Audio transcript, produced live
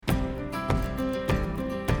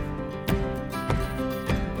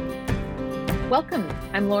Welcome.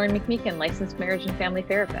 I'm Lauren McMeekin, licensed marriage and family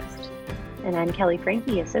therapist. And I'm Kelly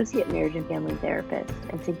Frankie, associate marriage and family therapist.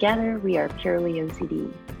 And together we are Purely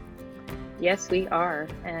OCD. Yes, we are.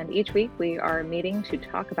 And each week we are meeting to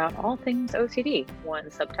talk about all things OCD, one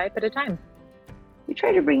subtype at a time. We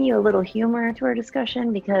try to bring you a little humor to our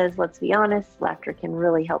discussion because, let's be honest, laughter can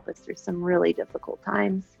really help us through some really difficult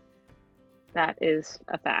times. That is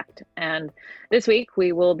a fact. And this week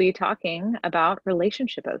we will be talking about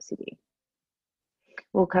relationship OCD.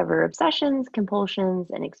 We'll cover obsessions, compulsions,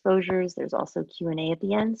 and exposures. There's also Q&A at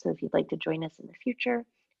the end, so if you'd like to join us in the future,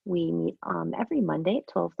 we meet every Monday at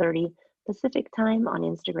 12:30 Pacific time on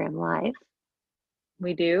Instagram Live.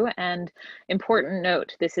 We do, and important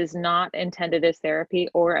note, this is not intended as therapy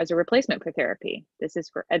or as a replacement for therapy. This is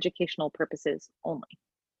for educational purposes only.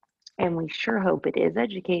 And we sure hope it is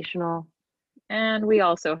educational. And we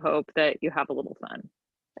also hope that you have a little fun.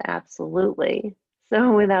 Absolutely.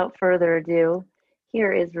 So without further ado,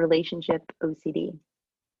 here is relationship OCD.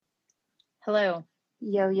 Hello.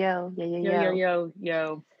 Yo, yo, yo, yo, yo. Yo, yo, yo,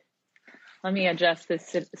 yo. Let me adjust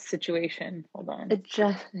this situation. Hold on.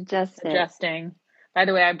 Adjusting. By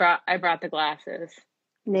the way, I brought the glasses.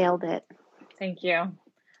 Nailed it. Thank you.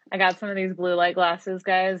 I got some of these blue light glasses,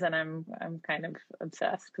 guys, and I'm kind of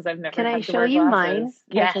obsessed because I've never Can had I to show wear you glasses. mine?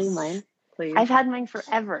 Yes, I show you mine? Please. I've had mine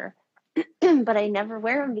forever, but I never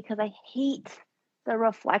wear them because I hate the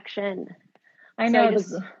reflection. I know. So I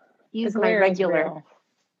just use my regular.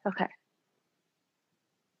 Okay.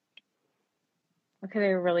 Okay,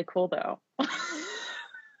 they're really cool though.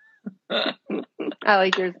 I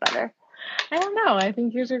like yours better. I don't know. I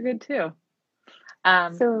think yours are good too.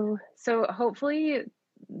 So hopefully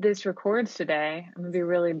this records today. I'm gonna be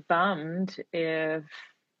really bummed if.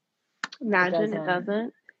 Imagine it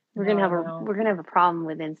doesn't. We're gonna have a problem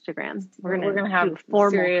with Instagram. We're gonna have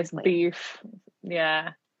serious beef.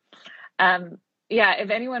 Yeah. If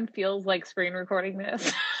anyone feels like screen recording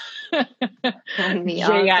this,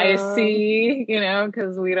 JIC,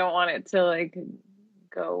 because we don't want it to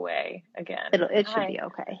go away again. It should be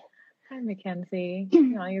okay. Hi, Mackenzie.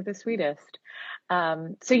 You're the sweetest.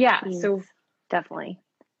 So definitely.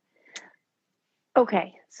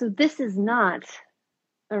 Okay, so this is not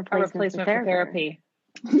a replacement for therapy.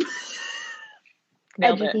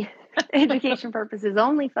 Nailed it. Education purposes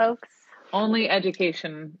only, folks. Only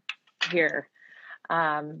education here.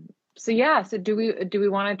 So do we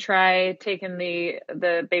want to try taking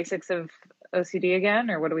the basics of OCD again,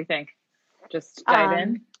 or what do we think? Just dive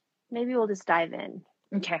in? Maybe we'll just dive in.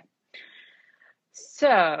 Okay.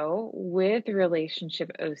 So with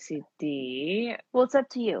relationship OCD, well, it's up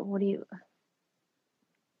to you. What do you?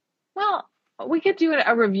 Well, we could do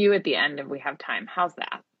a review at the end if we have time. How's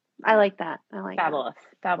that? I like that.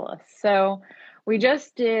 Fabulous. So we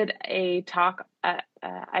just did a talk at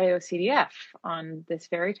IOCDF on this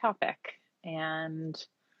very topic. And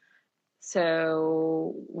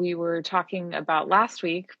so we were talking about last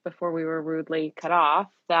week, before we were rudely cut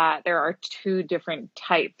off, that there are two different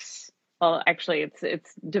types. Well, actually,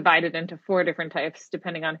 it's divided into four different types,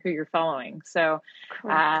 depending on who you're following. So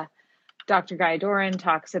Dr. Guy Doran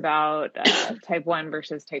talks about type 1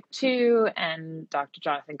 versus type 2, and Dr.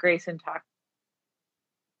 Jonathan Grayson talks.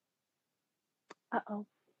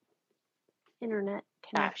 Internet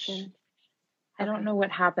connection. I don't know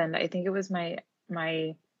what happened. I think it was my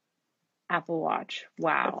Apple Watch.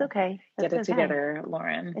 Wow. It's okay. Get it together,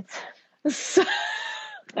 Lauren. It's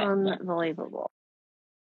unbelievable.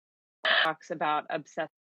 Talks about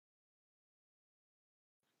obsessive.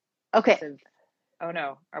 Okay. Oh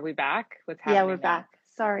no, are we back? What's happening? Yeah, we're back.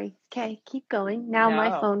 Sorry. Okay, keep going. Now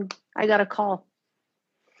my phone, I got a call.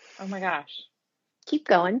 Oh my gosh. Keep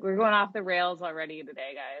going. We're going off the rails already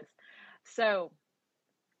today, guys. So,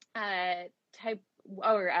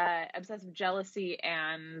 obsessive jealousy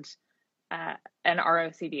and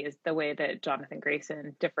ROCD is the way that Jonathan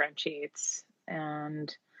Grayson differentiates.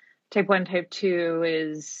 And type 1, type 2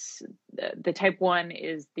 is the type 1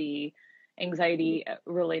 is the anxiety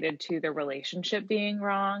related to the relationship being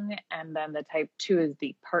wrong, and then the type 2 is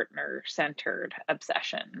the partner-centered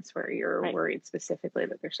obsessions, where you're worried specifically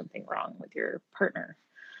that there's something wrong with your partner.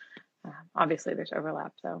 Obviously, there's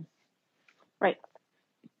overlap, though. Right.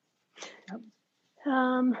 Yep.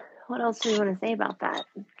 What else do we want to say about that?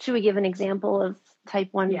 Should we give an example of type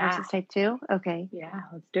 1 versus type 2? Okay. Yeah,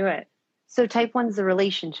 let's do it. So type 1 is the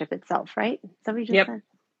relationship itself, right? Is that what you just said?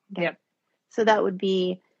 Okay. Yep. So that would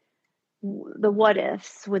be, the what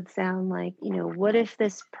ifs would sound like, what if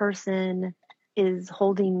this person is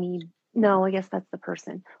holding me? No, I guess that's the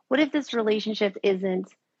person. What if this relationship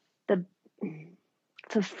isn't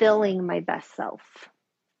fulfilling my best self?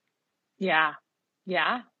 Yeah.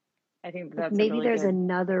 I think Like that's a maybe really there's good,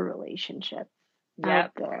 another relationship out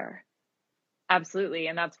yep, there. absolutely.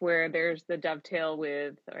 And that's where there's the dovetail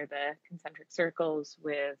with, or the concentric circles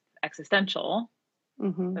with existential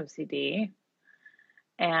Mm-hmm. OCD.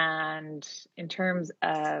 And in terms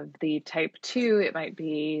of the type 2, it might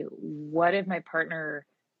be, what if my partner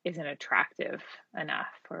isn't attractive enough?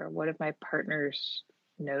 Or what if my partner's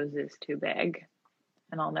nose is too big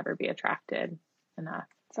and I'll never be attracted enough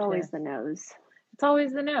It's to. always the nose. It's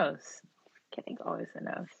always the nose. Kidding. It's always the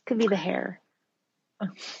nose. Could be the hair.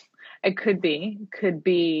 It could be. Could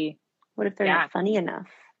be. What if they're Yeah. not funny enough?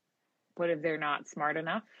 What if they're not smart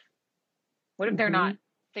enough? What if they're Mm-hmm. not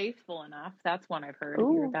faithful enough? That's one I've heard. Have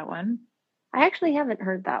you heard that one? I actually haven't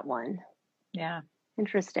heard that one. Yeah.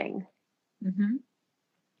 Interesting. Mm-hmm.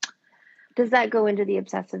 Does that go into the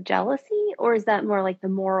obsessive jealousy, or is that more like the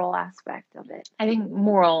moral aspect of it? I think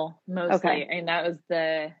moral mostly. Okay. And that was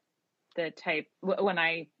the type when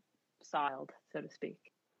I saw it, so to speak.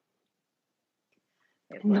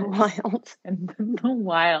 In the wild. In the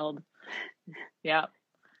wild. Yeah.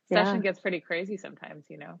 Session Yeah. gets pretty crazy sometimes,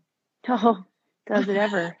 you know. Oh, does it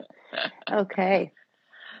ever? Okay.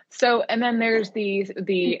 So, and then there's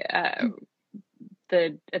the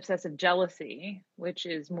obsessive jealousy, which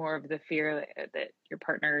is more of the fear that your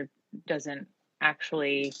partner doesn't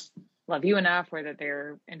actually love you enough, or that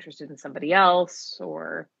they're interested in somebody else,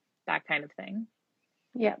 or that kind of thing.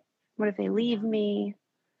 Yeah. What if they leave me?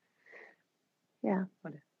 Yeah.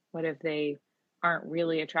 What if they aren't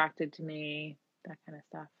really attracted to me? That kind of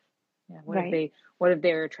stuff. Yeah. Right. What if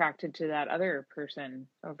they're attracted to that other person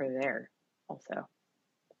over there also?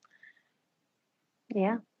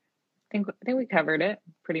 Yeah. I think we covered it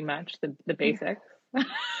pretty much, the basics.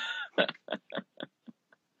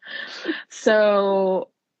 So,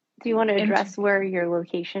 do you want to address where your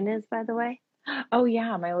location is, by the way? Oh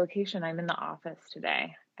yeah, my location. I'm in the office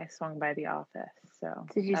today. I swung by the office. So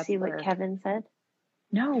did you see what Kevin said?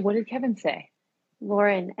 No, what did Kevin say?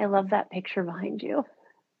 Lauren, I love that picture behind you.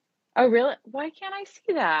 Oh really? Why can't I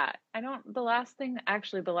see that? I don't. The last thing I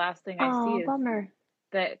see is bummer.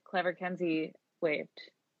 that Clever Kenzie waved.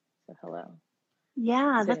 So hello.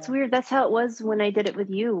 Yeah, so, that's weird. That's how it was when I did it with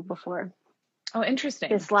you before. Oh, interesting.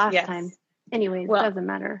 This last time. Anyways, well, doesn't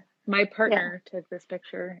matter. My partner took this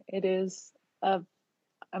picture. It is of,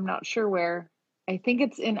 I'm not sure where. I think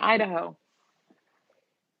it's in Idaho.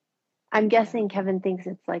 I'm guessing Kevin thinks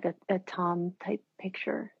it's like a Tom type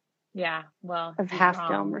picture. Yeah, well, of Half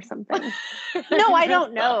Dome or something. No, I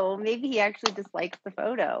don't know. Maybe he actually just likes the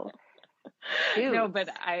photo. Shoot. No, but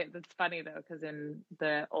that's funny though, because in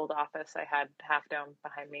the old office I had Half Dome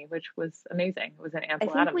behind me, which was amazing. It was an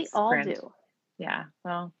Ansel Adams we all print. do. Yeah,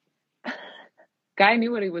 well, guy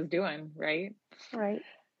knew what he was doing, right? Right.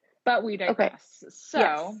 But we digress. Okay. So,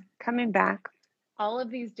 yes. Coming back. All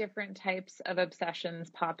of these different types of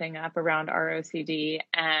obsessions popping up around our OCD,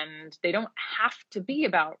 and they don't have to be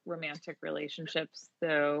about romantic relationships,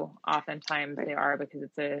 though oftentimes they are, because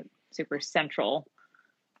it's a super central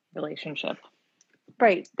relationship.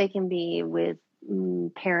 Right. They can be with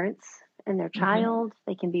parents and their child.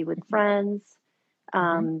 Mm-hmm. They can be with friends.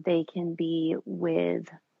 They can be with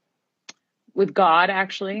God,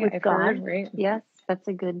 actually. With God, heard, right? Yes, that's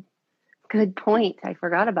a good point. I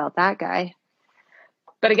forgot about that guy.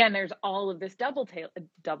 But again, there's all of this dovetailing.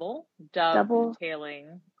 Oh,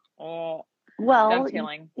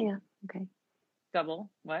 dovetailing. Yeah. Okay.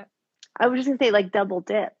 Double what? I was just gonna say like double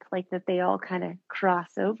dip, like that they all kind of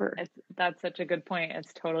cross over. That's such a good point.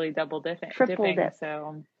 It's totally double dipping. Triple dip.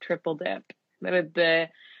 So triple dip. The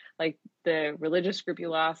religious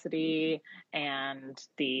scrupulosity and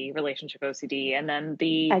the relationship OCD, and then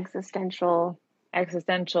the existential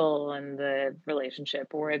and the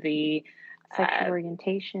relationship, or the sexual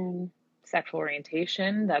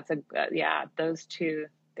orientation. That's those two,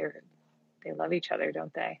 they love each other,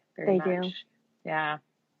 don't they? Very much. Do. Yeah.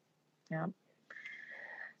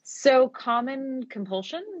 So, common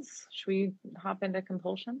compulsions. Should we hop into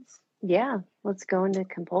compulsions? Yeah, let's go into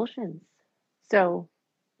compulsions. So,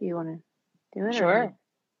 you want to do it? Sure.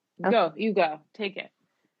 You go. Take it.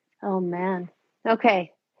 Oh man.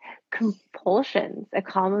 Okay. Compulsions. A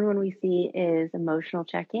common one we see is emotional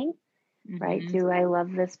checking. Right? Do I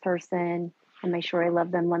love this person? Am I sure I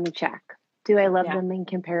love them? Let me check. Do I love them in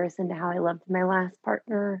comparison to how I loved my last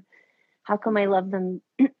partner? How come I love them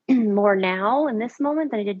more now in this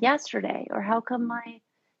moment than I did yesterday? Or how come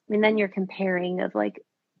then you're comparing of like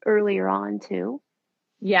earlier on too.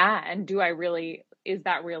 Yeah. And is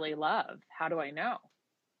that really love? How do I know?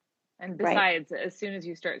 And besides, as soon as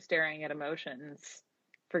you start staring at emotions,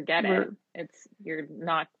 forget it. You're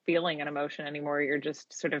not feeling an emotion anymore. You're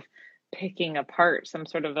just sort of picking apart some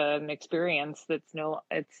sort of an experience it's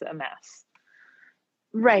a mess.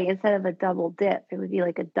 Right. Instead of a double dip, it would be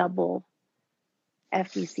like a double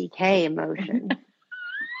FUCK emotion.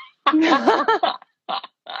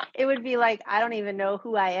 It would be like, I don't even know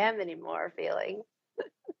who I am anymore feeling.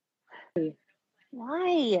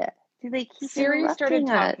 Why do they keep Siri started interrupting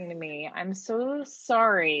us? talking to me. I'm so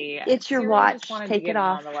sorry. It's your Siri watch. just wanted Take to give it me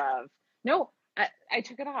off. all the love. No, I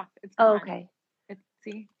took it off. It's Oh, gone. okay.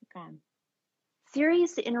 See, it's gone. Siri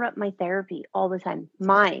used to interrupt my therapy all the time.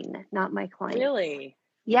 Mine, not my clients. Really?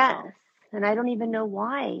 Yes. Wow. And I don't even know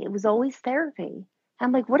why. It was always therapy.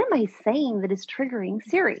 I'm like, what am I saying that is triggering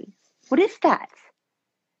Siri? What is that?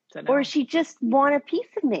 Or does she just want a piece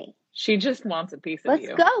of me? She just wants a piece of Let's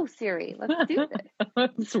you. Let's go, Siri. Let's do this.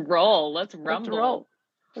 Let's roll. Let's rumble. Let's roll.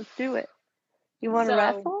 Let's do it. You want to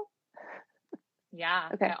wrestle? Yeah.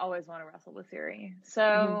 Okay. I always want to wrestle with Siri.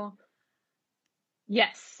 So,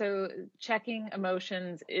 yes. So checking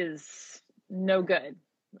emotions is no good.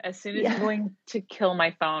 As soon as you're going to kill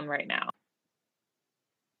my phone right now,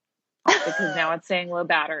 because now it's saying low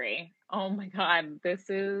battery. Oh my God. This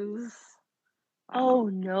is. Oh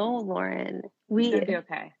no, Lauren. It's going to be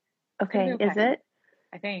okay. Okay. Is it?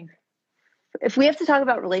 I think. If we have to talk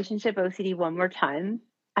about relationship OCD one more time,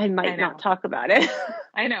 I might not talk about it.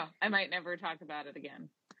 I know. I might never talk about it again.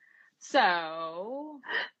 So,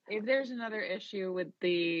 if there's another issue with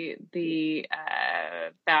the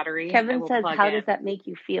battery, Kevin says, "How does that make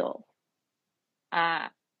you feel?"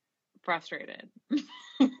 Frustrated.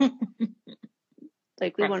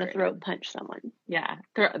 Like we want to throat punch someone. Yeah,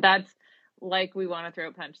 that's like we want to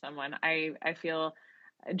throat punch someone. I feel,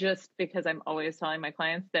 just because I'm always telling my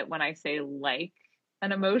clients that when I say like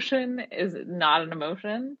an emotion is not an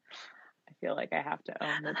emotion, I feel like I have to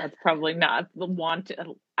own that that's probably not the want.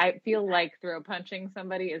 I feel like throat punching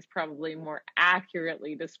somebody is probably more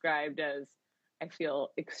accurately described as I feel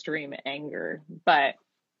extreme anger, but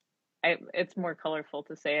it's more colorful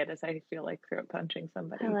to say it as I feel like throat punching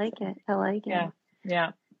somebody. I like it. I like it.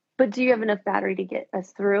 Yeah. But do you have enough battery to get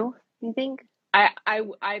us through, you think? I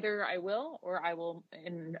either I will, or I will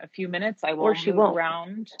in a few minutes. I will or she move won't.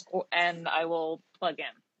 around, and I will plug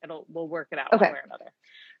in. We'll work it out Okay. one way or another.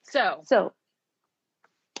 So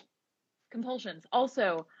compulsions,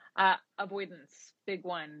 also avoidance, big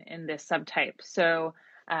one in this subtype. So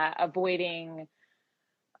avoiding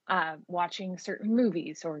watching certain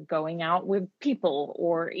movies, or going out with people,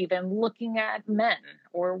 or even looking at men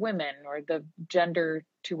or women, or the gender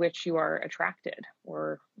to which you are attracted,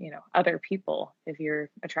 or other people if you're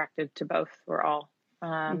attracted to both or all.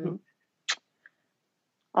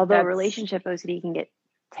 Although relationship OCD can get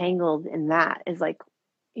tangled in that, is like,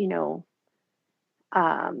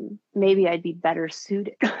 maybe I'd be better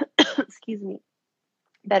suited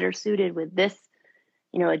better suited with this,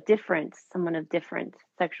 someone of different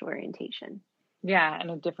sexual orientation. Yeah,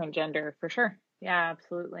 and a different gender, for sure. Yeah,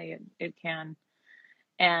 absolutely. It can.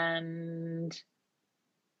 And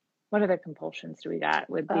what other compulsions do we got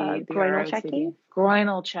with the groinal ROCD? checking?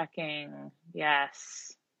 Groinal checking.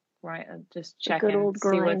 Yes. Right. Just check in, see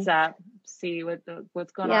groin. What's up, see what's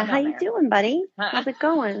going on. Yeah, how you doing, buddy? How's it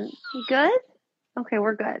going? You good? Okay,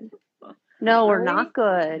 we're good. No, we're not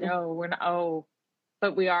good. No, we're not. Oh,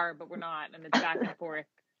 but we are, but we're not. And it's back and forth.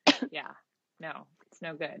 Yeah. No, it's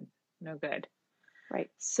no good. No good. Right.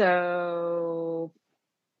 So,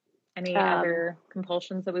 any other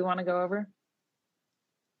compulsions that we want to go over?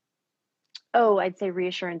 Oh, I'd say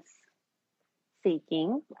reassurance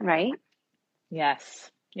seeking, right? Yes.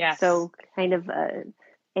 So kind of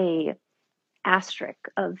a asterisk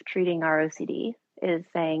of treating our OCD is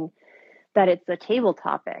saying that it's a table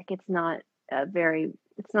topic. It's not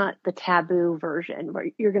the taboo version where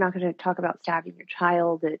you're not going to talk about stabbing your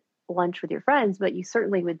child at lunch with your friends, but you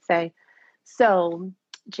certainly would say, so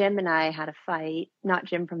Jim and I had a fight, not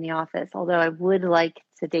Jim from the office, although I would like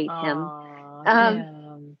to date him.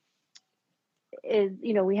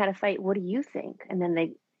 We had a fight. What do you think? And then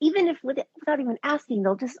they, even if without even asking,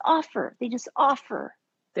 they'll just offer. They just offer.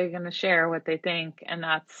 They're going to share what they think. And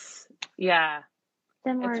that's, yeah.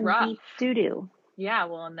 Then we're in deep doo-doo. Yeah.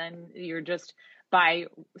 Well, and then you're just, by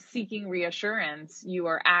seeking reassurance, you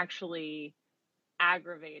are actually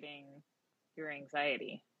aggravating your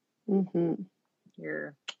anxiety. Mm-hmm.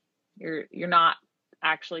 You're not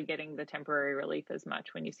actually getting the temporary relief as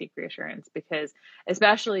much when you seek reassurance,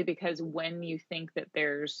 especially because when you think that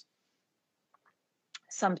there's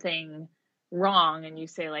something wrong and you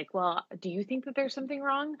say like, well, do you think that there's something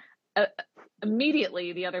wrong?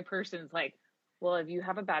 Immediately the other person's like, well, if you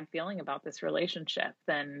have a bad feeling about this relationship,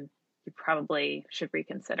 then you probably should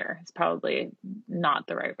reconsider. It's probably not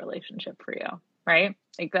the right relationship for you. right?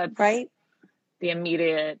 Like that's right. the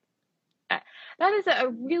immediate. That is a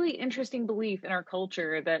really interesting belief in our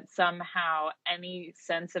culture that somehow any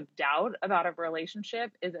sense of doubt about a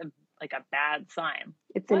relationship is like a bad sign.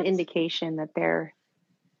 It's What? an indication that they're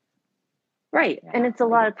right. Yeah. And it's a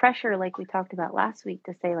lot of pressure, like we talked about last week,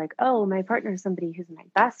 to say like, oh, my partner is somebody who's my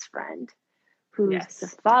best friend, who's the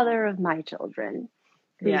Yes. father of my children,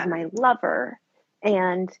 who's Yeah. my lover,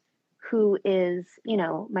 and who is, you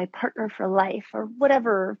know, my partner for life, or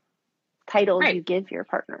whatever titles Right. you give your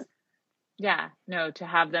partner. Yeah. No, to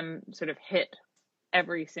have them sort of hit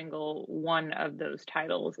every single one of those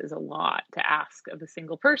titles is a lot to ask of a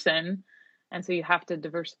single person. And so you have to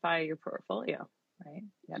diversify your portfolio, right?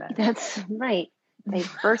 That's right.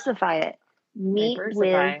 Diversify it. Meet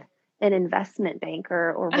Diversify. with an investment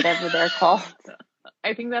banker or whatever they're called.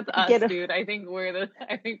 I think that's us, dude. I think we're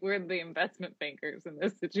the investment bankers in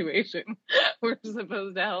this situation. We're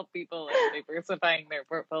supposed to help people in diversifying their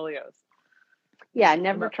portfolios. Yeah,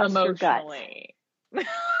 never trust your gut. Emotionally.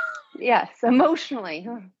 Yes, emotionally.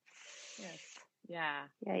 Yes. Yeah.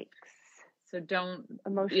 Yikes. So don't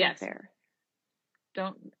emotional affair.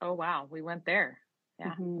 Don't. Oh wow, we went there.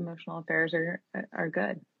 Yeah, emotional affairs are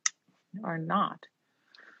good, or not.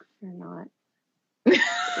 They're not.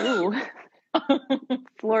 Ooh.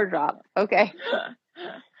 Floor drop. Okay.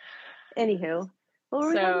 Anywho, what were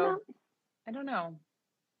we talking about? I don't know.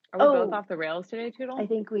 Are we both off the rails today, Toodle? I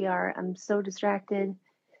think we are. I'm so distracted.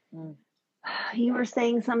 You were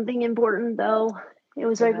saying something important, though. It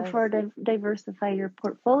was right before diversify your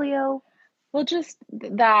portfolio. Well, just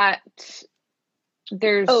that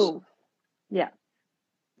there's... Oh, yeah.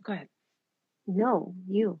 Go ahead. No,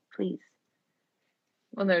 you, please.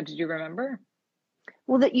 Well, no, did you remember?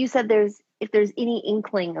 Well, that you said if there's any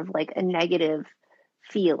inkling of like a negative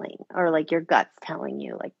feeling, or like your gut's telling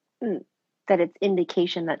you like that it's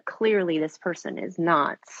indication that clearly this person is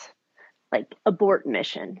not like abort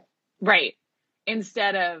mission. Right.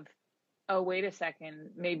 Instead of, oh, wait a second,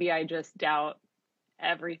 maybe I just doubt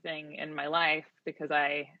everything in my life because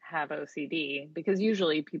I have OCD. Because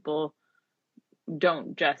usually people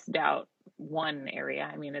don't just doubt one area.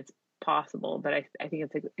 I mean, it's possible, but I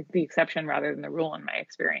think it's the exception rather than the rule in my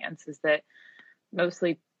experience, is that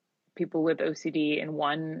mostly people with OCD in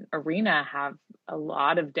one arena have a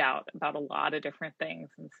lot of doubt about a lot of different things.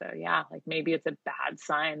 And so, yeah, like maybe it's a bad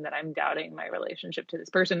sign that I'm doubting my relationship to this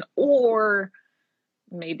person, or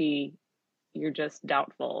maybe you're just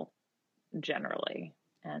doubtful generally,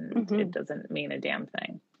 and it doesn't mean a damn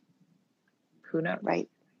thing. Who knows? Right.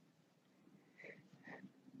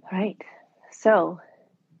 So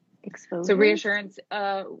exposure. So reassurance,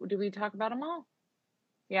 do we talk about them all?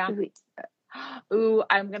 Yeah. Ooh,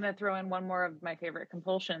 I'm going to throw in one more of my favorite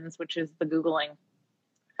compulsions, which is the Googling.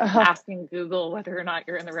 Asking Google whether or not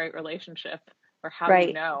you're in the right relationship, or how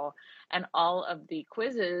you know. And all of the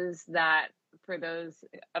quizzes that, for those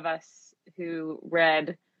of us who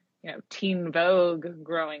read, Teen Vogue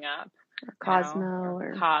growing up, or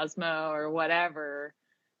Cosmo, or whatever,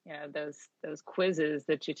 those quizzes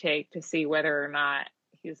that you take to see whether or not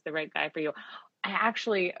he's the right guy for you. I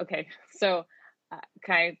actually, okay, so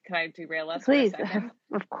can I derail us? Please, for a second?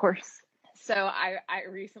 Of course. So I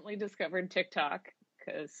recently discovered TikTok,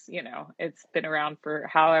 because it's been around for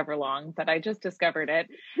however long, but I just discovered it,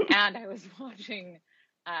 and I was watching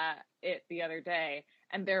it the other day,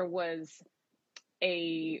 and there was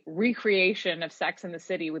a recreation of Sex and the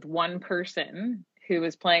City with one person who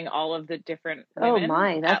was playing all of the different women. Oh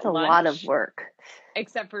my, that's a lot of work.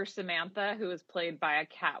 Except for Samantha, who was played by a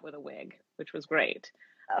cat with a wig, which was great.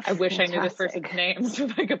 I wish I knew this person's names so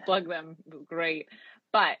I could plug them. Great.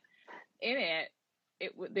 But in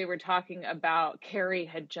it, they were talking about Carrie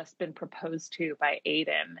had just been proposed to by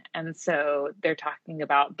Aiden. And so they're talking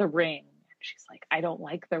about the ring. She's like, I don't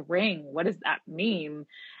like the ring. What does that mean?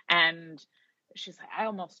 And she's like, I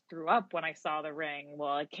almost threw up when I saw the ring.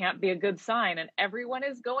 Well, it can't be a good sign. And everyone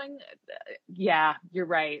is going, yeah, you're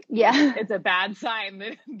right. Yeah. It's a bad sign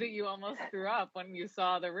that you almost threw up when you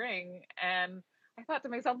saw the ring. And I thought to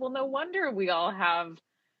myself, well, no wonder we all have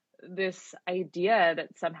this idea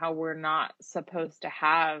that somehow we're not supposed to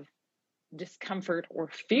have discomfort or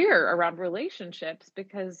fear around relationships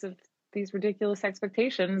because of these ridiculous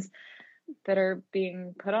expectations that are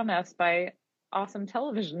being put on us by awesome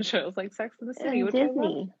television shows like Sex and the City, and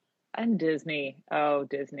Disney. And Disney. Oh,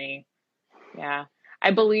 Disney. Yeah.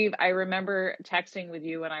 I remember texting with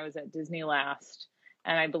you when I was at Disney last,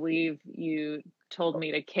 and I believe you told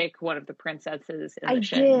me to kick one of the princesses in the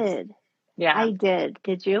shins. I did. Yeah. I did.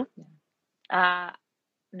 Did you?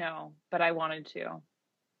 No, but I wanted to.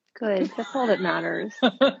 Good. That's all that matters.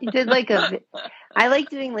 You did like I like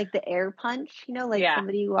doing like the air punch, like Yeah.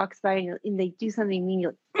 somebody walks by and they do something mean,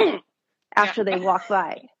 you're like, after they walk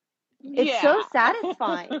by. It's so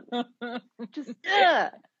satisfying. Just,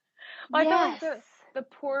 Well, I felt yes. like the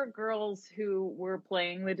poor girls who were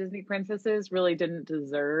playing the Disney princesses really didn't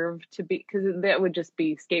deserve to be, because that would just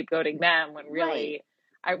be scapegoating them when really,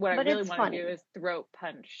 what I really want to do is throat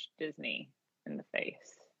punch Disney in the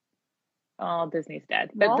face. Oh, Disney's dead.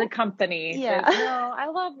 But Walt? the company. Yeah. No, I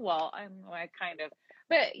love Walt. I kind of.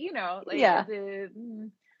 But, like, yeah.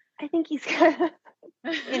 I think he's kind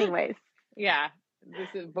of. Anyways. Yeah.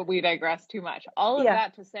 But we digress too much. All of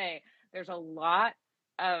that to say, there's a lot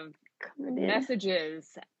of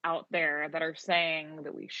messages out there that are saying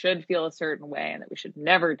that we should feel a certain way and that we should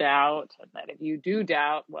never doubt, and that if you do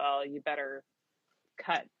doubt, well, you better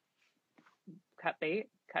cut bait.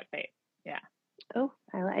 Yeah. Oh,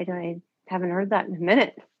 I haven't heard that in a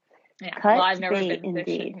minute. Yeah. Cut Well, I've never bait, been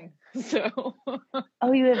fishing, so.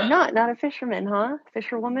 Oh, you have not a fisherman, huh?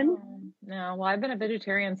 Fisherwoman? No. Well, I've been a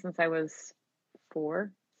vegetarian since I was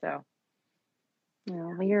 4, so.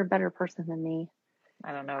 No, well, you're a better person than me.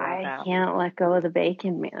 I don't know about that. I can't let go of the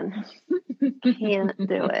bacon, man. Can't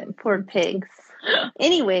do it. Poor pigs.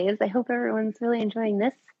 Anyways, I hope everyone's really enjoying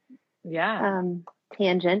this. Yeah.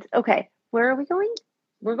 Tangent. Okay, where are we going?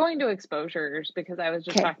 We're going to exposures, because I was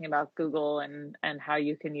just talking about Google and how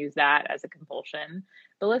you can use that as a compulsion.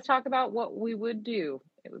 But let's talk about what we would do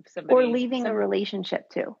if somebody, or leaving a relationship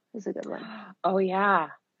too is a good one. Oh yeah,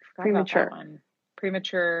 premature. About that one.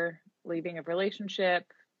 Premature, leaving a relationship,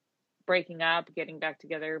 breaking up, getting back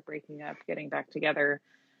together, breaking up, getting back together,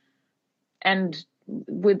 and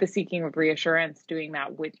with the seeking of reassurance, doing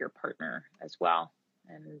that with your partner as well,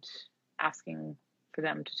 and asking for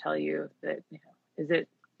them to tell you that, is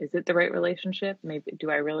it the right relationship? Maybe,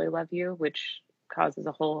 do I really love you? Which causes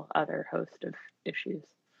a whole other host of issues.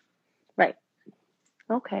 Right.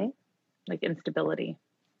 Okay. Like instability.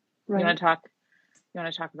 Right. You want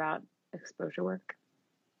to talk about exposure work?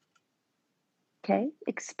 Okay.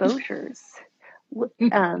 Exposures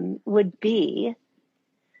would be,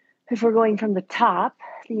 if we're going from the top,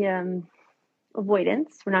 the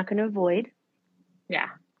avoidance. We're not going to avoid. Yeah.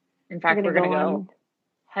 In fact, we're going to go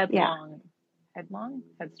headlong. Yeah.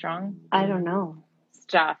 Headstrong. I don't know.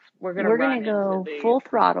 Stuff. We're going to go full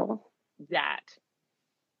throttle. That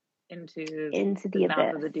into the mouth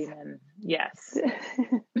abyss of the demon. Yes.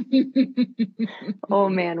 Oh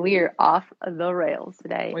man, we are off the rails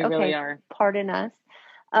today. We really are. Pardon us.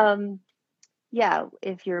 Yeah,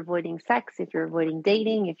 if you're avoiding sex, if you're avoiding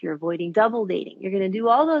dating, if you're avoiding double dating, you're going to do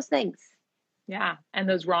all those things. Yeah, and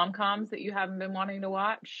those rom-coms that you haven't been wanting to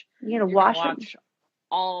watch, you're going to watch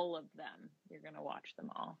all of them. You're going to watch them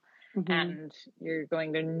all. Mm-hmm. And you're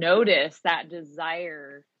going to notice that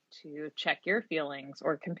desire to check your feelings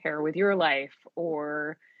or compare with your life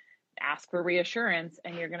or ask for reassurance.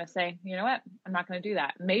 And you're going to say, you know what? I'm not going to do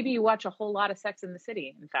that. Maybe you watch a whole lot of Sex in the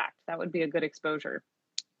City. In fact, that would be a good exposure.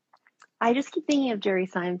 I just keep thinking of Jerry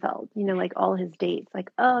Seinfeld, like all his dates,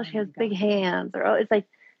 like, oh, she has big hands, or, oh, it's like,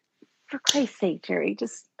 for Christ's sake, Jerry,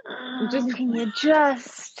 just can you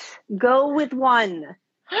just go with one?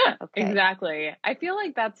 Okay. Exactly. I feel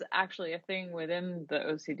like that's actually a thing within the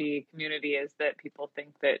OCD community, is that people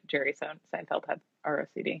think that Jerry Seinfeld had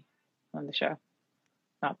OCD on the show.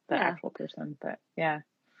 Not the actual person, but yeah.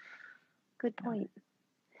 Good point.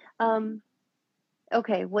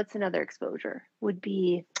 Okay, what's another exposure? Would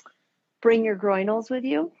be bring your groinals with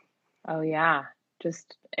you. Oh yeah.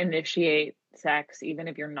 Just initiate sex even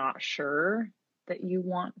if you're not sure that you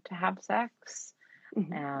want to have sex.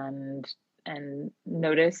 Mm-hmm. And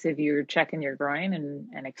notice if you're checking your groin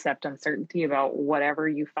and accept uncertainty about whatever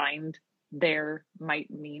you find there might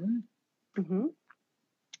mean. Mm-hmm.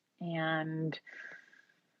 And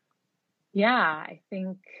yeah, I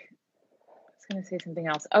think I was going to say something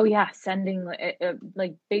else. Oh yeah, sending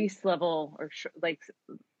like base level or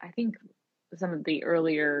I think some of the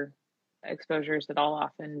earlier exposures that I'll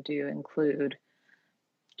often do include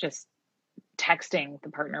just texting the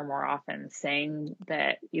partner more often, saying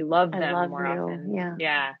that you love them more often.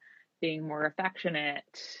 Yeah. Being more affectionate,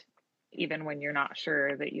 even when you're not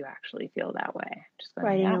sure that you actually feel that way. Just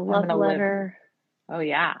writing a love letter. Oh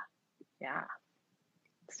yeah. Yeah.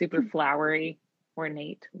 Super flowery,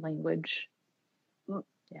 ornate language.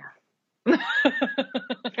 Yeah.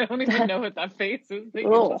 I don't even know what that face is that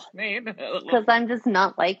you just made. Because I'm just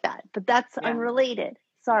not like that. But that's unrelated.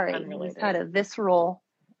 Sorry. Unrelated. Just had a visceral.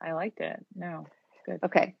 I liked it. No. Good.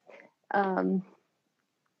 Okay.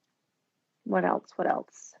 What else?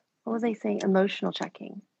 What was I saying? Emotional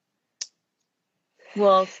checking.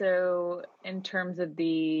 Well, so in terms of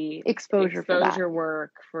the Exposure for that. exposure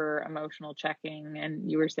work for emotional checking, and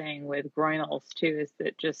you were saying with groinals too, is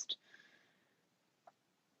that just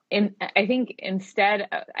I think instead,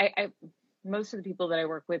 most of the people that I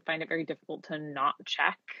work with find it very difficult to not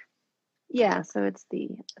check. Yeah, so it's the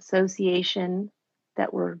association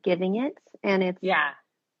that we're giving it, and it's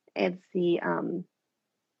the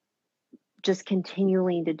just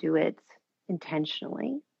continuing to do it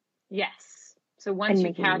intentionally. Yes. So once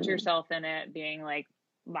you catch yourself in it, being like,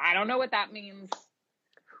 I don't know what that means.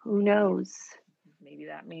 Who knows? Maybe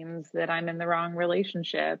that means that I'm in the wrong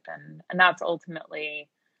relationship, and that's ultimately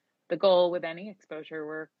the goal with any exposure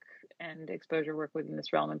work, and exposure work within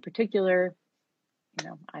this realm in particular.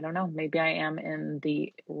 I don't know, maybe I am in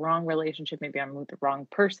the wrong relationship, maybe I'm with the wrong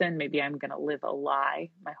person, maybe I'm going to live a lie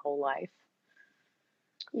my whole life.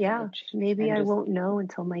 Yeah, maybe I won't know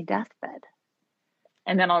until my deathbed.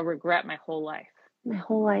 And then I'll regret my whole life. My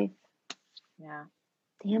whole life. Yeah.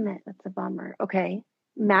 Damn it, that's a bummer. Okay.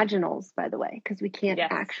 Imaginals, by the way, because we can't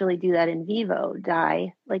actually do that in vivo.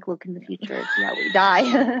 Die, like look in the future and see how we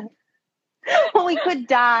die. Well, we could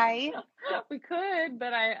die. We could,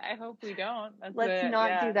 but I hope we don't. Let's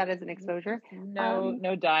not do that as an exposure.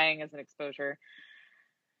 No dying as an exposure.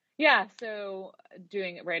 Yeah, so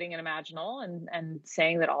writing an imaginal and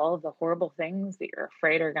saying that all of the horrible things that you're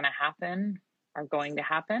afraid are going to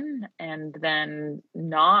happen, and then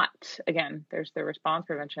not, again, there's the response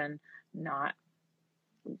prevention, not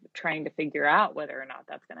trying to figure out whether or not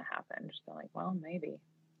that's going to happen. Just be like, well, maybe.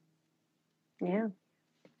 Yeah.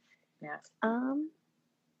 Yes.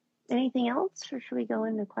 Anything else, or should we go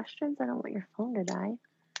into questions? I don't want your phone to die.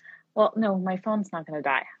 Well, no, my phone's not going to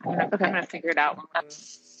die. I'm gonna figure it out.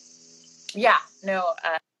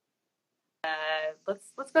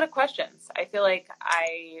 Let's go to questions. I feel like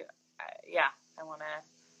I want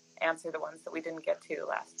to answer the ones that we didn't get to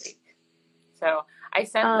last week. So I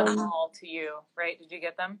sent them all to you, right? Did you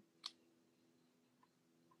get them?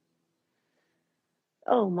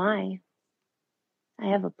 Oh my. I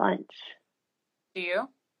have a bunch. Do you?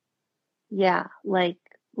 Yeah, like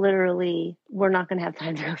literally, we're not going to have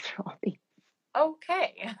time to go through all these.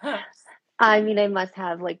 Okay. I mean, I must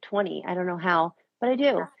have like 20. I don't know how, but I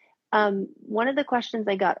do. One of the questions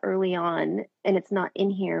I got early on, and it's not in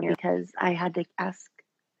here because I had to ask,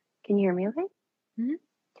 can you hear me okay? Mm-hmm.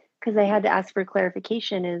 Because I had to ask for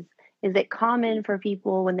clarification is it common for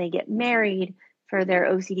people when they get married for their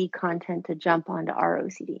OCD content to jump onto our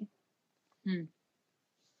OCD?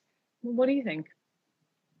 What do you think?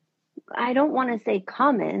 I don't want to say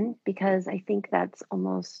common because I think that's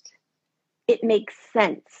it makes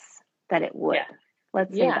sense that it would. Yeah.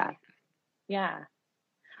 Let's say that. Yeah.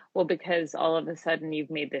 Well, because all of a sudden you've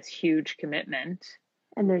made this huge commitment.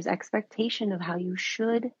 And there's expectation of how you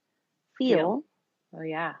should feel. Oh,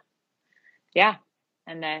 yeah. Yeah.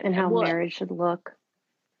 And how marriage should look.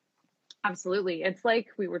 Absolutely. It's like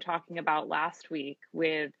we were talking about last week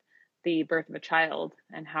with the birth of a child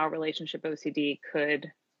and how relationship OCD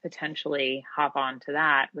could potentially hop onto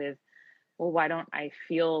that with, well, why don't I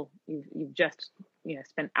feel you've just,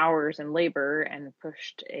 spent hours in labor and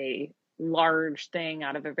pushed a large thing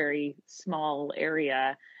out of a very small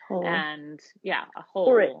area. And a hole.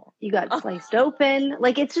 Or you got sliced open.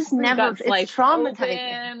 Like it's just never, it's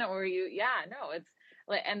traumatizing. Or it's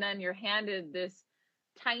like, and then you're handed this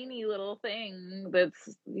tiny little thing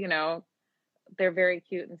that's, they're very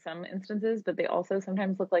cute in some instances, but they also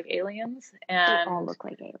sometimes look like aliens. And they all look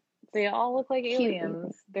like aliens. They all look like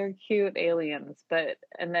aliens. They're cute aliens,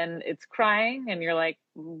 and then it's crying and you're like,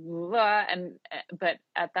 but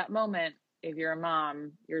at that moment, if you're a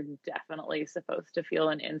mom, you're definitely supposed to feel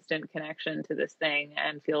an instant connection to this thing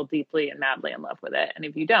and feel deeply and madly in love with it. And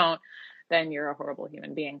if you don't, then you're a horrible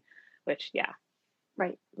human being, which,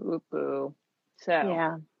 right. Boo.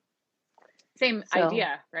 So, same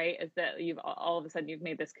idea, right? Is that you've all of a sudden you've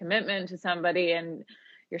made this commitment to somebody and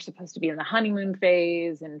you're supposed to be in the honeymoon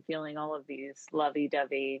phase and feeling all of these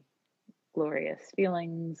lovey-dovey, glorious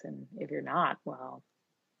feelings. And if you're not, well,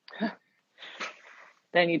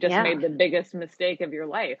 then you just made the biggest mistake of your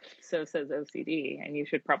life. So says OCD. And you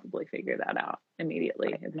should probably figure that out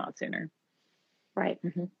immediately, if not sooner. Right.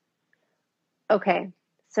 Mm-hmm. Okay.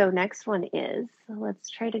 So next one is, let's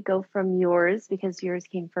try to go from yours because yours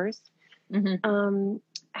came first. Mm-hmm.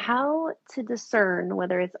 How to discern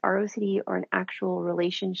whether it's ROCD or an actual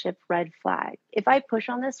relationship red flag. If I push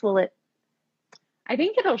on this, will it? I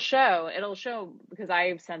think it'll show. It'll show because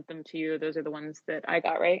I've sent them to you. Those are the ones that I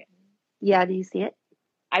got, right? Yeah. Do you see it?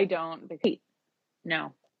 I don't.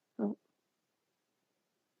 No. Oh.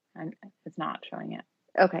 And it's not showing it.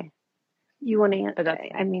 Okay. You want to answer? But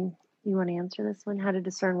I mean, You want to answer this one? How to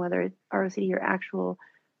discern whether it's ROCD or actual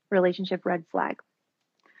relationship red flag?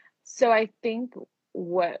 So I think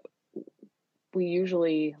what we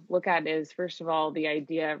usually look at is, first of all, the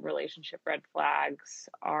idea of relationship red flags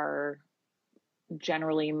are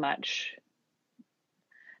generally much.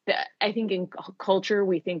 I think in culture,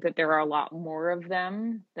 we think that there are a lot more of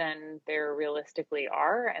them than there realistically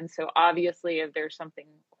are. And so obviously, if there's something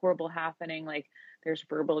horrible happening, like there's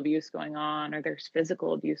verbal abuse going on or there's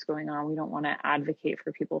physical abuse going on, we don't want to advocate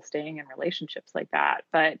for people staying in relationships like that.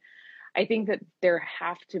 But I think that there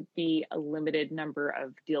have to be a limited number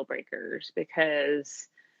of deal breakers, because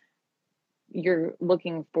you're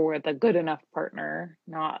looking for the good enough partner,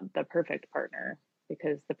 not the perfect partner,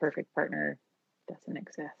 because the perfect partner doesn't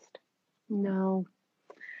exist. No.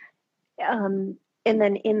 And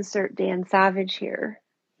then insert Dan Savage here.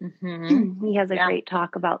 Mm-hmm. He has a great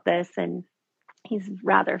talk about this, and he's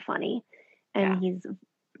rather funny, and he's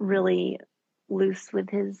really loose with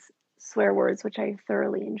his swear words, which I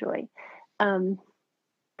thoroughly enjoy.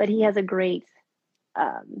 But he has a great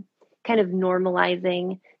kind of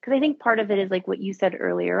normalizing, because I think part of it is like what you said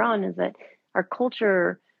earlier on, is that our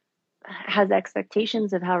culture has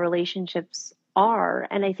expectations of how relationships are.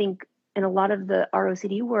 And I think in a lot of the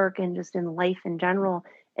ROCD work and just in life in general,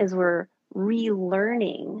 is we're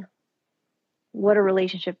relearning what a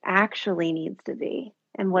relationship actually needs to be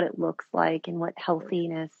and what it looks like and what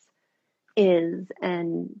healthiness is.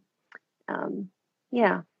 And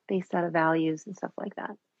based out of values and stuff like that.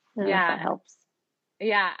 I don't know if that helps.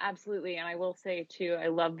 Yeah, absolutely. And I will say too, I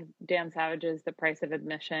love Dan Savage's The Price of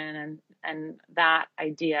Admission, and that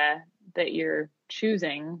idea that you're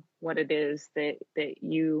choosing what it is that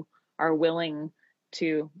you are willing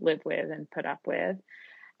to live with and put up with.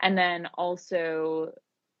 And then also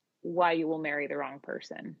Why You Will Marry the Wrong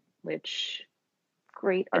Person, which,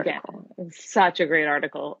 great article. Again, it's such a great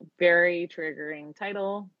article, very triggering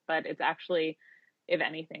title, but it's actually, if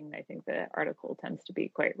anything, I think the article tends to be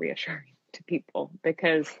quite reassuring to people,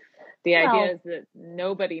 because the idea is that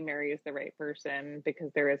nobody marries the right person because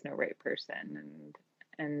there is no right person,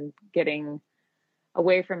 and getting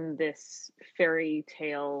away from this fairy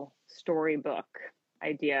tale storybook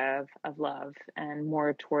idea of love and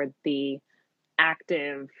more toward the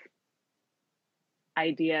active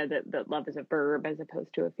idea that love is a verb as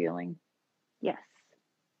opposed to a feeling. Yes.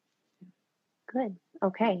 Good.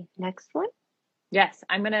 Okay, next one. Yes,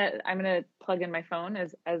 I'm gonna plug in my phone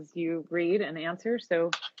as you read and answer.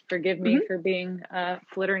 So forgive me for being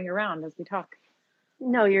flittering around as we talk.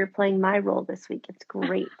 No, you're playing my role this week. It's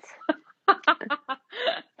great.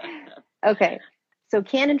 Okay, so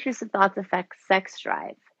can intrusive thoughts affect sex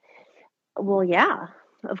drive? Well, yeah,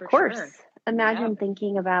 of course. Sure. Imagine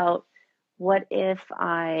thinking about, what if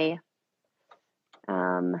I'm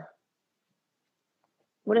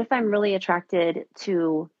really attracted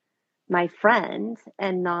to my friend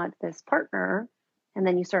and not this partner, and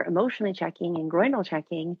then you start emotionally checking and groinal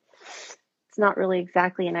checking. It's not really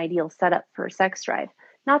exactly an ideal setup for sex drive.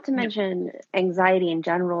 Not to mention anxiety in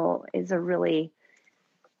general is a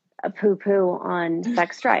poo-poo on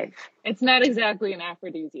sex drive. It's not exactly an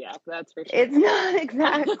aphrodisiac, that's for sure. It's not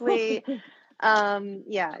exactly,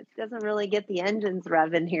 it doesn't really get the engines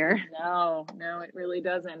revving here. No, it really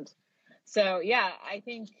doesn't. So yeah, I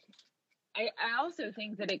also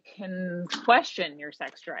think that it can question your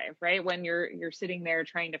sex drive, right? When you're sitting there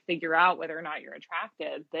trying to figure out whether or not you're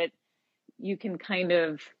attracted, that you can kind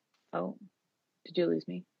of, oh, did you lose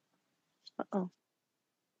me? Uh-oh.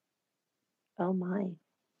 Oh my.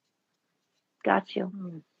 Got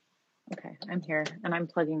you. Okay, I'm here and I'm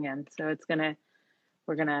plugging in. So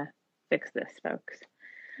we're gonna fix this, folks.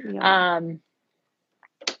 Yeah.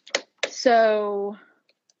 So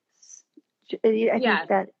I think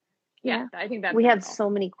that, I think that's we have so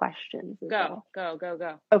many questions. Go.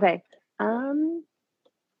 Okay.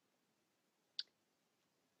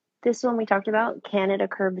 This one we talked about, can it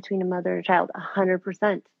occur between a mother and a child?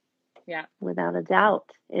 100%. Yeah. Without a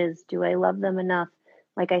doubt. Is, do I love them enough?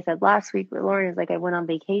 Like I said last week with Lauren, is like I went on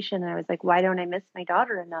vacation and I was like, why don't I miss my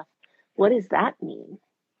daughter enough? What does that mean?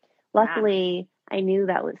 Luckily, I knew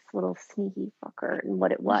that was a little sneaky fucker and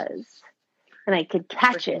what it was. And I could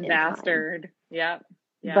catch it. Bastard. Yep.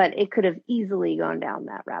 But it could have easily gone down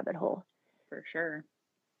that rabbit hole. For sure.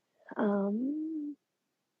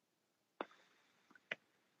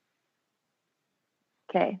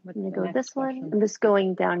 Okay, I'm going to go with this one. I'm just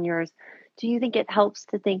going down yours. Do you think it helps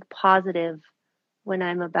to think positive when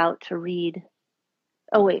I'm about to read?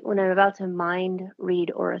 Oh, wait, when I'm about to mind,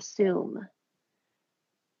 read, or assume?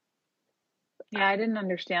 Yeah, I didn't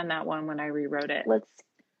understand that one when I rewrote it. Let's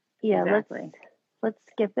let's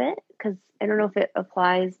skip it because I don't know if it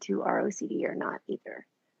applies to our OCD or not either.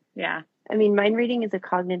 Yeah. I mean, mind reading is a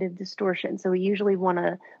cognitive distortion, so we usually want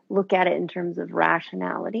to look at it in terms of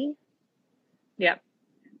rationality. Yep.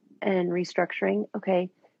 And restructuring. Okay.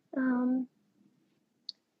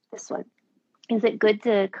 This one. Is it good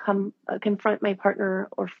to confront my partner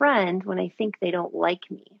or friend when I think they don't like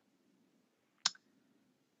me?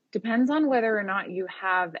 Depends on whether or not you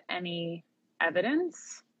have any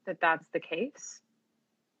evidence that that's the case,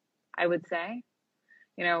 I would say.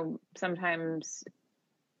 You know, sometimes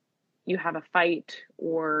you have a fight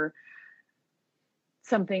or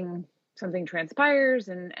something transpires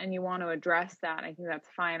and you want to address that. I think that's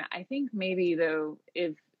fine. I think maybe though,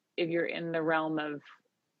 if you're in the realm of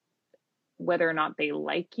whether or not they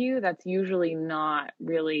like you, that's usually not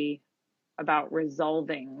really about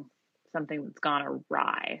resolving something that's gone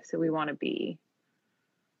awry. So we want to be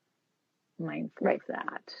mindful of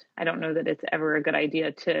that. I don't know that it's ever a good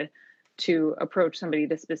idea to approach somebody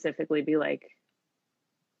to specifically be like,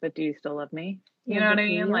 but do you still love me? You know what I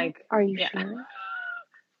mean? Like, are you sure?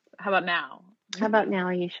 How about now? How about now?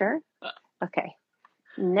 Are you sure? Okay.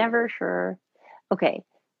 Never sure. Okay.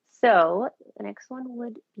 So the next one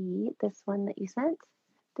would be this one that you sent.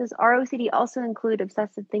 Does ROCD also include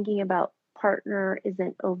obsessive thinking about partner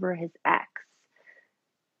isn't over his ex?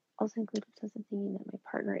 Also include obsessive thinking that my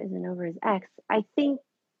partner isn't over his ex. I think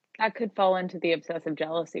that could fall into the obsessive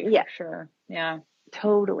jealousy for sure. Yeah.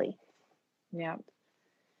 Totally. Yeah.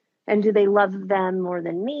 And do they love them more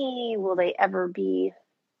than me? Will they ever be?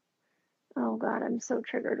 Oh God, I'm so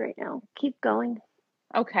triggered right now. Keep going.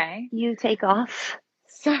 Okay. You take off.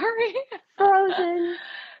 Sorry. Frozen.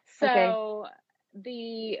 So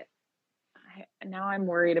now I'm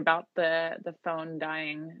worried about the phone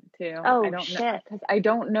dying too. Oh, I don't shit. know because I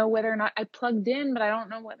don't know whether or not I plugged in, but I don't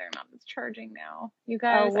know whether or not it's charging now. You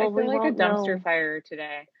guys, I feel like a dumpster fire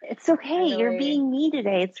today. It's okay. You're being me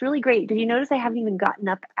today. It's really great. Did you notice I haven't even gotten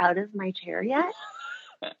up out of my chair yet?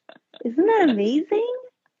 Isn't that amazing?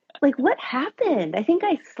 Like, what happened? I think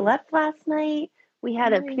I slept last night. We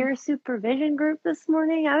had a peer supervision group this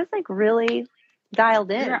morning. I was like really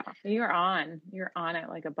dialed in. You're on it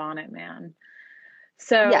like a bonnet man.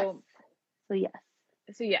 So yes,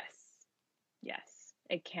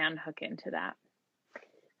 it can hook into that.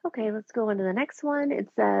 Okay, let's go on to the next one. It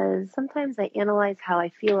says, sometimes I analyze how I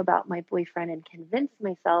feel about my boyfriend and convince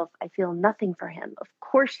myself I feel nothing for him. Of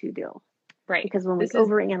course you do. Right. Because when we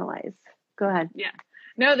overanalyze. Go ahead. Yeah.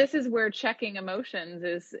 No, this is where checking emotions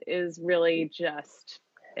is really just,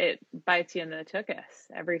 it bites you in the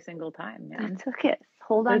tuchus every single time, man. The tuchus.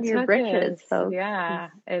 Hold on to your britches, folks. Yeah.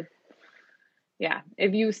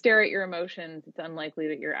 If you stare at your emotions, it's unlikely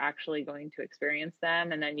that you're actually going to experience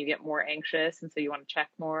them. And then you get more anxious. And so you want to check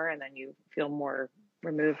more and then you feel more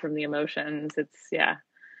removed from the emotions.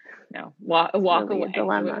 Walk away.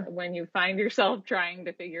 When you find yourself trying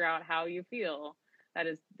to figure out how you feel, that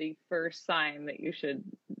is the first sign that you should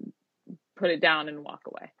put it down and walk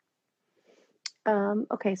away.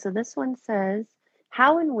 Okay, so this one says,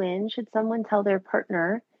 how and when should someone tell their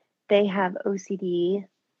partner they have OCD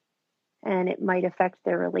and it might affect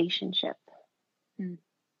their relationship? I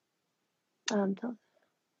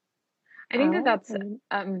think that's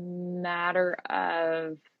a matter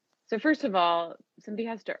of, so first of all, somebody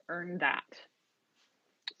has to earn that.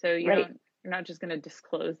 So you're not just going to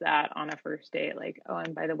disclose that on a first date, like, oh,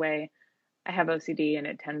 and by the way, I have OCD and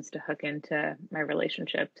it tends to hook into my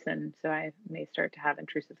relationships. And so I may start to have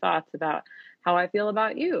intrusive thoughts about how I feel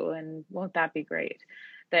about you. And won't that be great?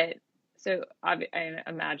 So I